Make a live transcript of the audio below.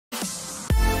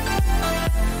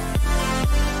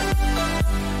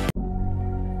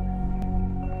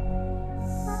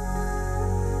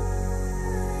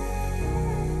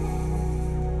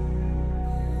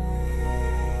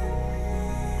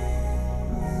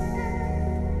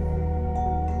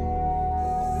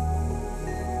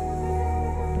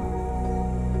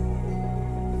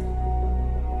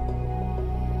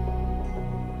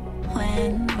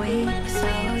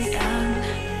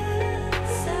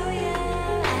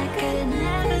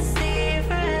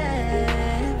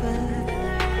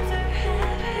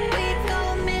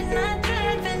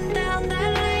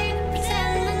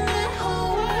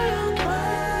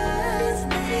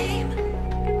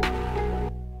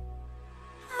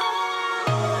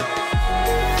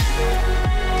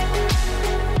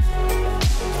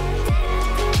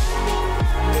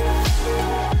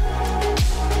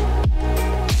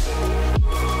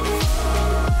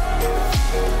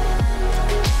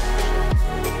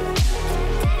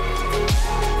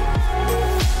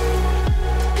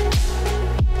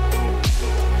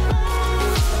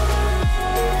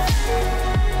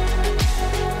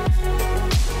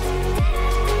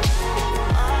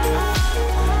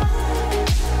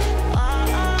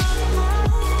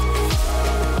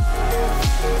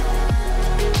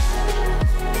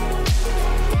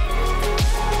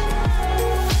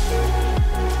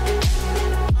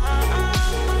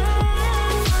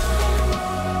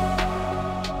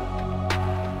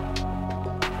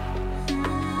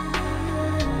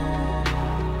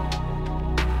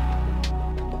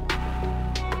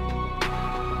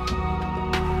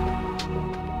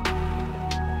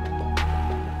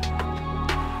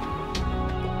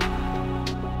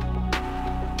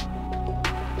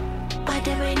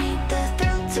did we need the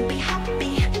thrill to be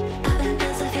happy? Heaven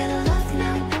does I feel the love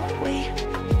now, don't we?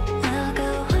 We'll go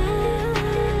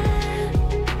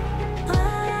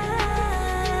wild.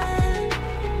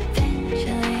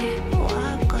 Eventually,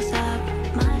 what goes up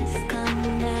must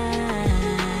come down.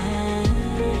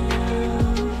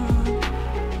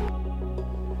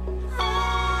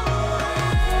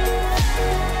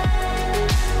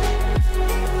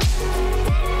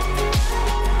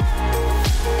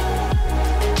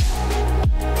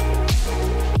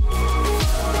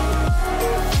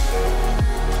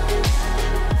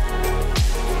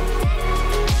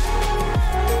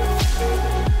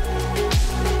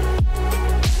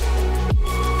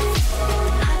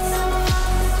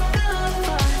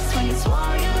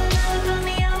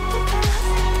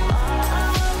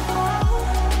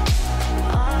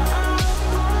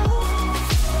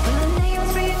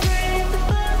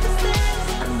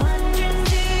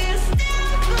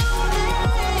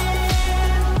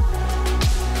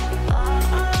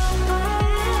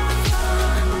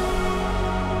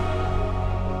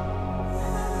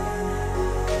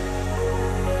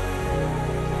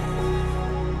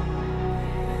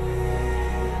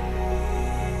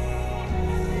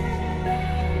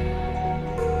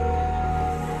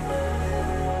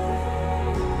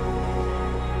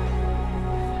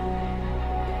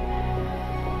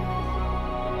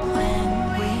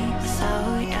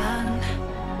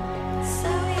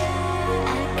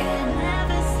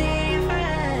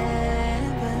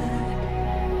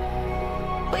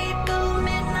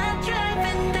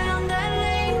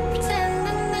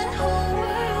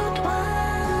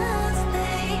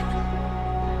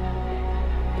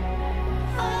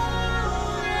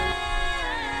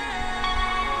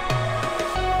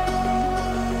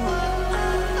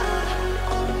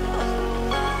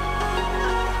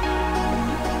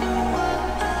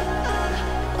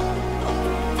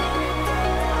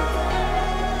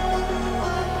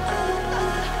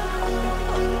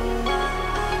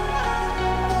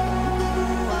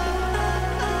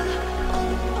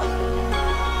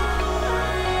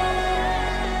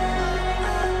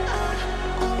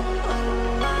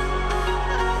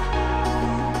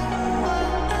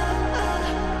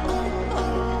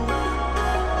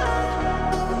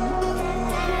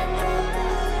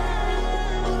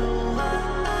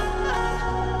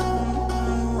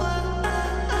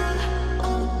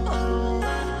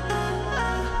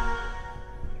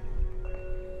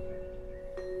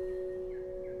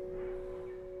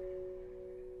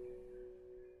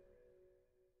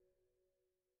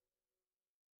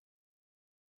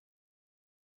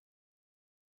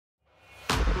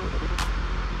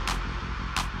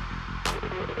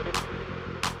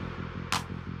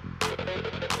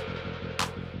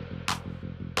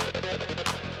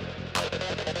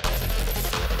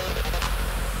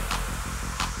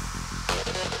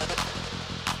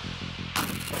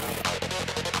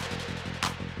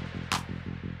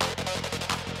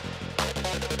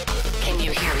 Can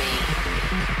you hear me?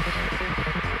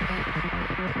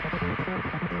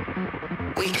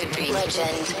 We could be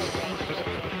legend.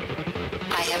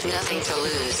 I have nothing to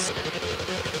lose.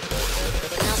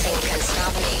 Nothing can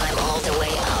stop me. I'm all the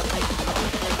way up.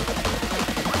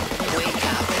 Wake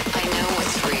up. I know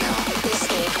what's real.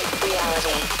 Escape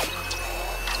reality.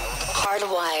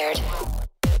 Hardwired.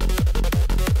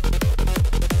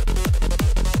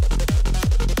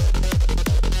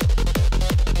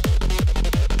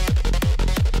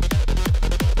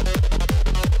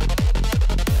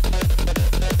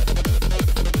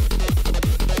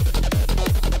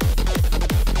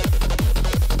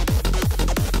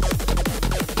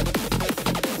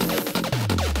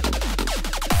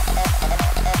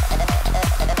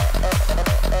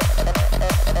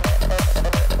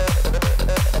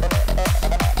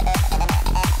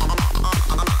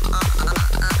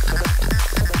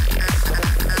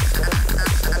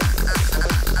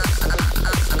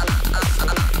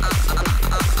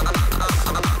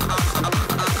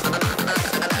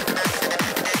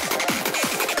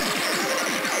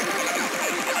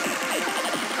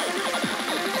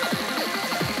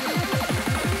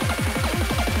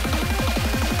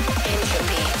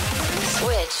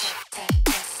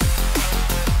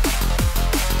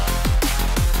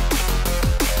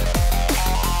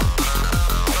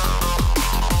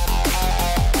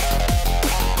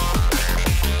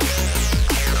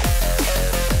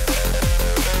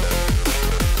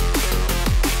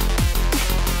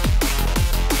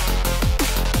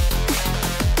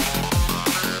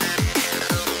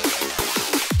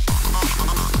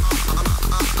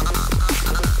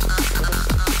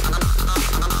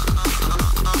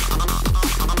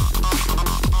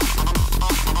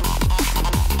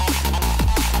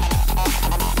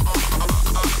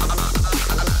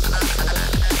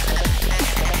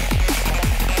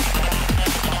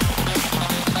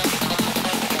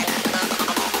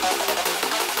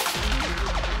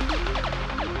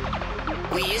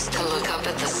 used to look up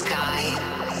at the sky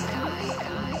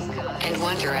and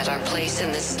wonder at our place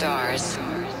in the stars.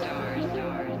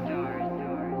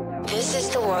 This is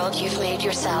the world you've made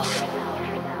yourself.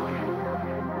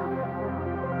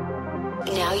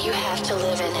 Now you have to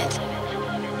live in it.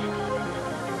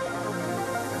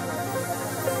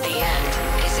 The end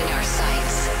is in our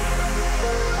sights.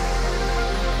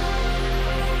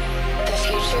 The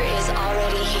future is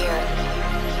already here.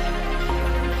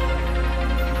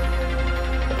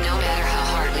 No matter how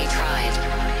hard we tried,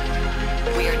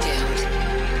 we are doomed.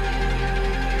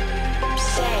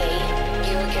 Say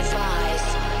your goodbyes.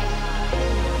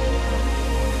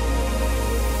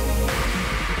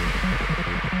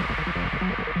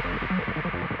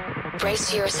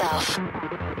 Brace yourself.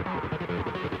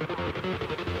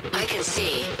 I can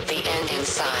see the end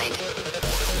inside.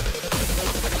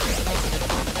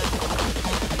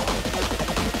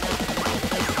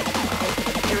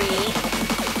 3,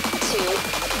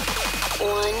 2,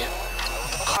 1.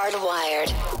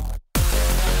 Hardwired.